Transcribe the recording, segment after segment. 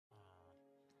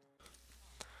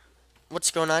What's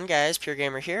going on, guys? Pure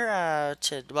Gamer here.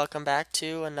 Welcome back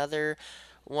to another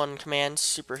One Command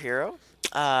superhero.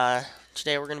 Uh,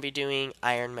 Today we're going to be doing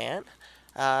Iron Man.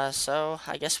 So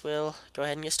I guess we'll go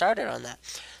ahead and get started on that.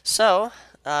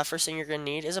 First thing you're going to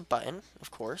need is a button,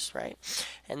 of course, right?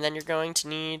 And then you're going to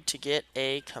need to get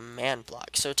a command block.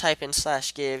 So type in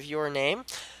 /give your name,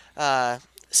 uh,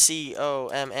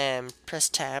 COMM, press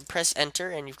tab, press enter,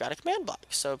 and you've got a command block.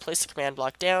 So place the command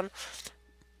block down,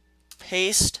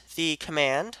 paste the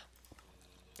command.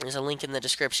 There's a link in the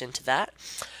description to that.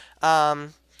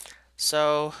 Um,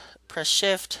 so press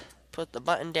shift, put the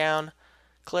button down,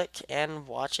 click, and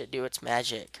watch it do its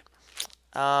magic.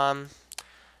 Um,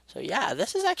 so yeah,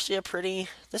 this is a pretty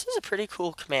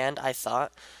cool command, I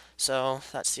thought. So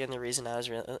that's the only reason I was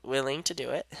willing to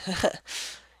do it,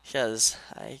 because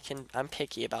I'm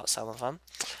picky about some of them.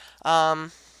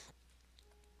 Um,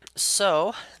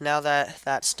 so now that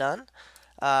that's done,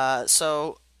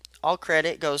 so all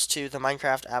credit goes to the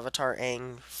Minecraft avatar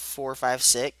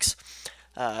Ang456.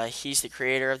 He's the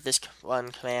creator of this one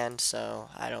command, so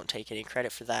I don't take any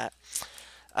credit for that.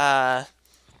 Uh,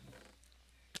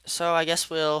 so I guess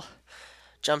we'll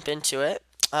jump into it.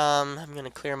 I'm going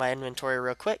to clear my inventory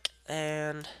real quick,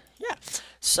 and yeah.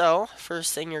 So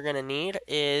first thing you're going to need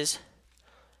is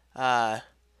a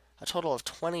total of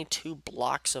 22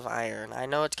 blocks of iron. I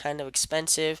know it's kind of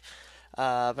expensive,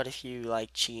 but if you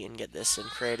like cheat and get this in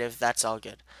creative, that's all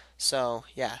good. So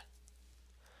yeah.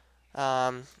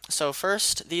 So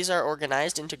first, these are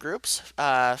organized into groups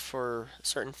for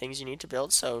certain things you need to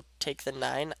build. So take the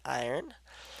 9 iron,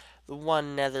 the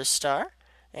 1 nether star,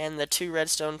 and the 2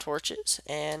 redstone torches,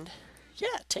 and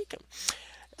yeah, take them.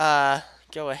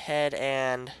 Go ahead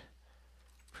and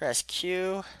press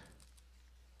Q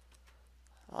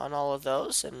on all of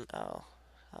those, and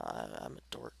I'm a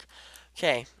dork.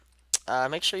 Okay,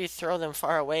 make sure you throw them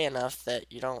far away enough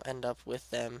that you don't end up with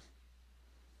them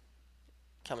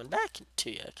coming back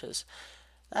to you, because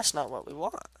that's not what we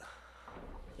want.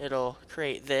 It'll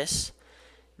create this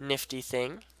nifty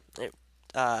thing,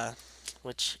 uh,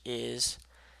 which is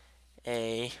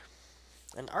an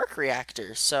arc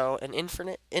reactor. So an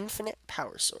infinite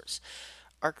power source.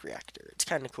 Arc reactor. It's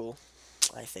kind of cool,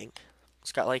 I think.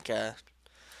 It's got like a,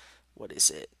 what is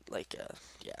it? Like a,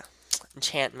 yeah,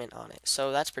 enchantment on it.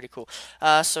 So that's pretty cool.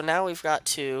 So now we've got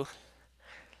to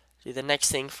do the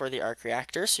next thing for the arc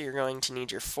reactor. So you're going to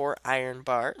need your 4 iron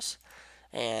bars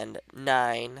and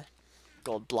 9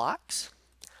 gold blocks.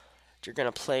 You're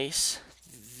going to place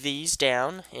these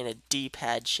down in a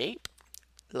D-pad shape,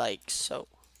 like so.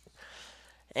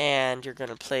 And you're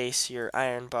going to place your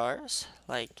iron bars,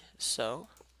 like so.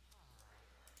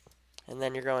 And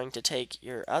then you're going to take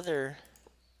your other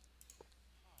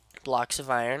blocks of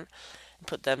iron and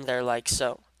put them there like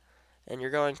so. And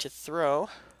you're going to throw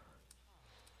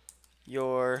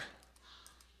your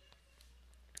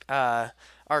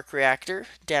arc reactor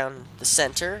down the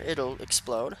center. It'll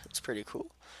explode. It's pretty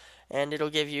cool. And it'll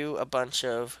give you a bunch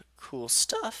of cool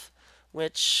stuff,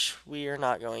 which we are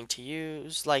not going to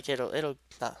use. Like it'll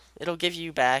give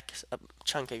you back a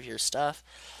chunk of your stuff,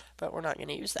 but we're not going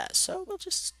to use that. So we'll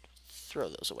just throw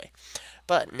those away.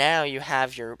 But now you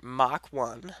have your Mach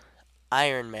 1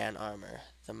 Iron Man armor,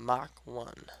 the Mach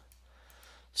 1.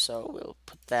 So we'll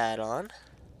put that on.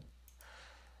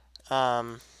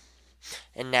 And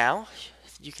now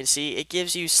you can see it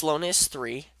gives you slowness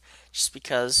 3, just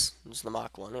because it was the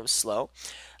Mach 1, it was slow.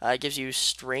 It gives you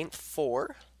strength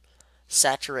 4,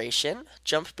 saturation,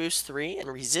 jump boost 3,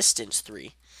 and resistance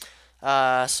 3.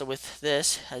 So with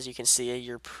this, as you can see,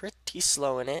 you're pretty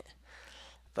slow in it,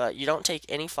 but you don't take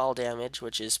any fall damage,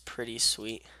 which is pretty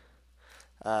sweet.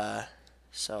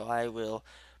 So I will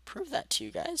prove that to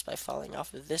you guys by falling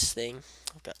off of this thing.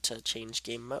 I've got to change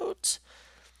game modes.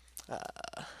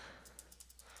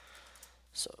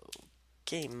 So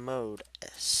game mode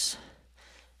S,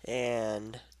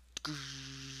 and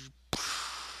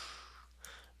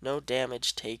no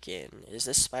damage taken. Is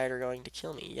this spider going to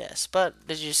kill me? Yes. But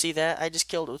did you see that? I just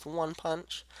killed it with one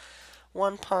punch.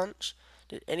 One punch.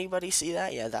 Did anybody see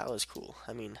that? Yeah, that was cool.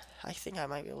 I mean, I think I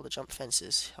might be able to jump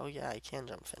fences. Oh yeah, I can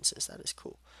jump fences. That is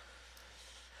cool.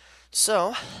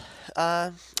 So,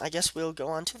 I guess we'll go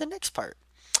on to the next part.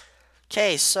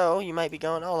 Okay, so you might be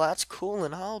going, oh, that's cool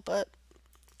and all, but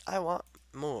I want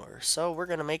more. So we're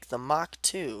going to make the Mach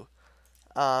 2.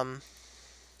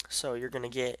 So you're going to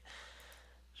get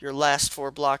your last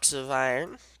 4 blocks of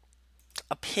iron,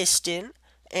 a piston,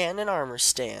 and an armor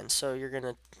stand. So you're going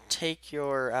to take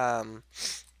your iron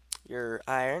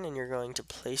and you're going to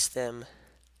place them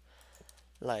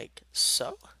like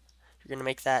so. You're going to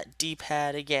make that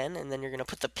D-pad again, and then you're going to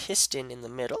put the piston in the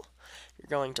middle. You're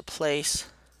going to place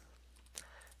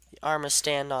the armor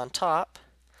stand on top.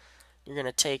 You're going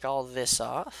to take all this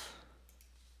off.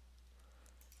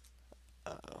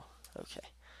 Uh-oh, okay.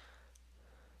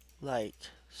 Like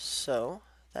so.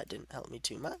 That didn't help me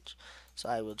too much. So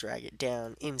I will drag it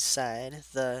down inside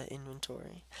the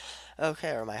inventory.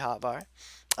 Okay, or my hotbar.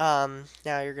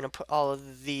 Now you're going to put all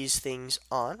of these things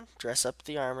on. Dress up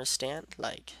the armor stand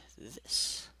like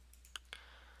this.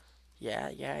 Yeah,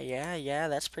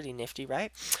 that's pretty nifty,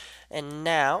 right? And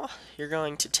now you're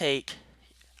going to take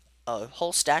a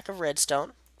whole stack of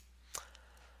redstone,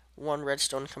 one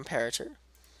redstone comparator,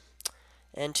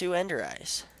 and 2 ender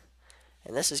eyes.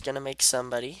 And this is going to make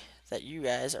somebody that you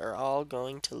guys are all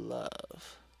going to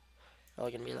love. You're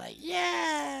all going to be like,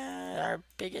 yeah, our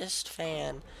biggest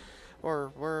fan.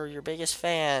 Or we're your biggest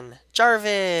fan.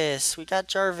 Jarvis! We got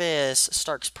Jarvis!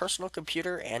 Stark's personal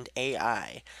computer and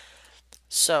AI.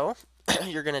 So,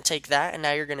 you're going to take that, and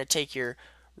now you're going to take your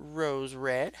rose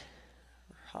red,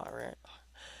 hot red,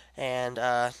 and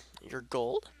your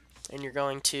gold, and you're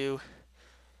going to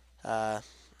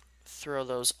throw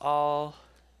those all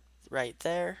right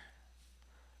there.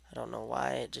 I don't know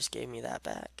why it just gave me that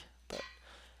back, but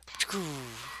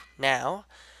now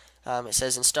it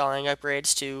says installing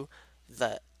upgrades to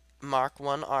the Mark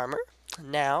 1 armor.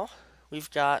 Now we've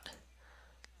got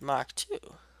Mark 2.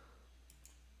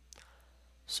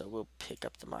 So we'll pick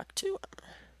up the Mark 2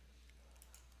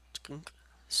 armor.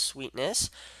 Sweetness.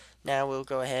 Now we'll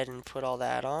go ahead and put all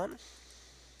that on.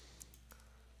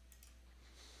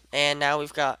 And now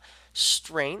we've got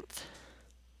strength,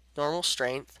 normal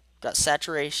strength, got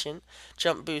saturation,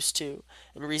 jump boost 2,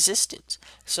 and resistance.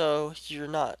 So you're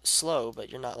not slow, but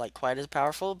you're not like quite as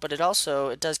powerful. But it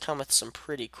does come with some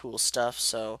pretty cool stuff,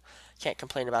 so can't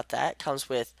complain about that. It comes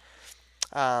with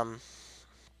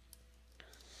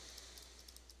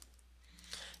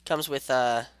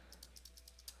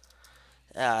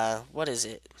what is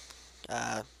it?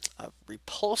 A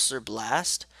repulsor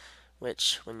blast,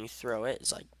 which when you throw it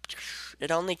is like it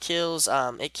only kills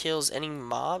it kills any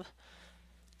mob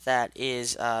that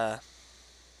is there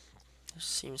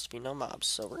seems to be no mobs,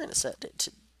 so we're gonna set it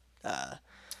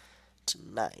to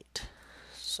night.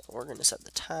 So we're gonna set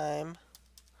the time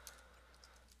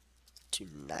to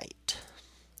night.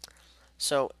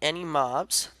 So any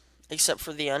mobs except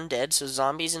for the undead, so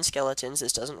zombies and skeletons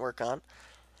this doesn't work on,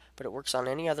 but it works on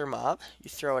any other mob. You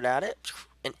throw it at it,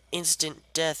 and instant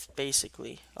death,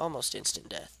 basically. Almost instant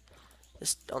death.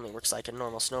 This only works like a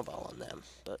normal snowball on them,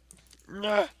 but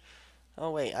nah. Oh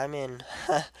wait, I'm in.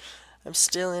 I'm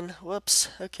still in. Whoops.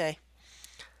 Okay.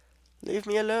 Leave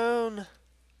me alone.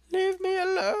 Leave me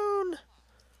alone.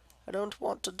 I don't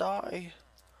want to die.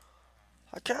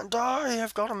 I can't die.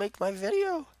 I've got to make my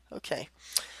video. Okay.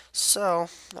 So,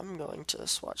 I'm going to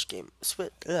switch game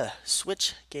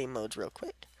modes real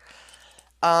quick.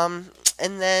 And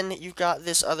then you've got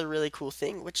this other really cool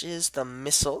thing, which is the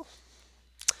missile.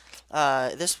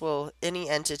 This will, any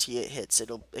entity it hits,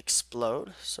 it'll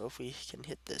explode. So if we can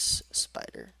hit this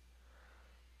spider,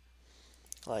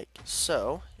 like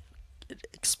so, it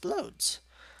explodes.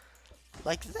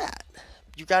 Like that.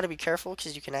 You gotta be careful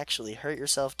because you can actually hurt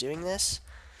yourself doing this.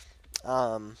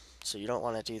 So you don't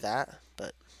want to do that,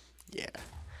 but yeah.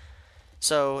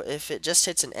 So if it just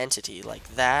hits an entity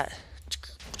like that,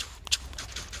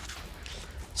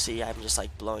 see, I'm just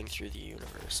like blowing through the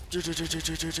universe.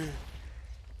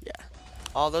 Yeah,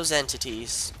 all those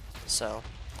entities. So,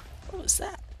 what was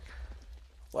that?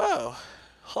 Whoa,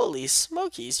 holy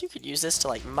smokies, you could use this to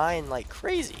like mine like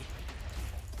crazy.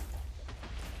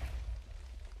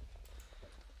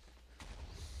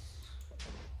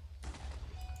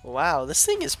 Wow, this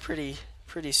thing is pretty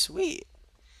sweet.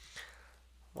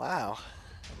 Wow.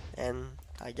 And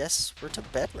I guess we're to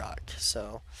bedrock,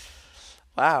 so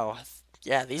wow.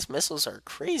 Yeah, these missiles are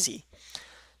crazy.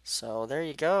 So there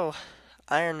you go.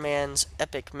 Iron Man's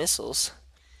epic missiles.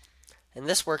 And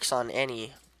this works on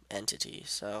any entity,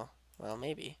 so well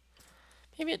maybe.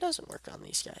 Maybe it doesn't work on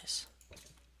these guys.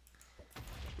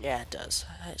 Yeah, it does.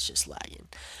 It's just lagging.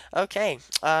 Okay,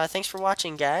 thanks for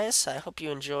watching, guys. I hope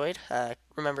you enjoyed.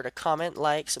 Remember to comment,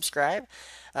 like, subscribe.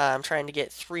 I'm trying to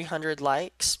get 300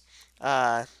 likes.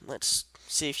 Let's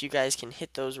see if you guys can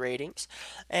hit those ratings.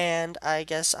 And I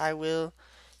guess I will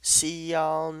see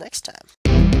y'all next time.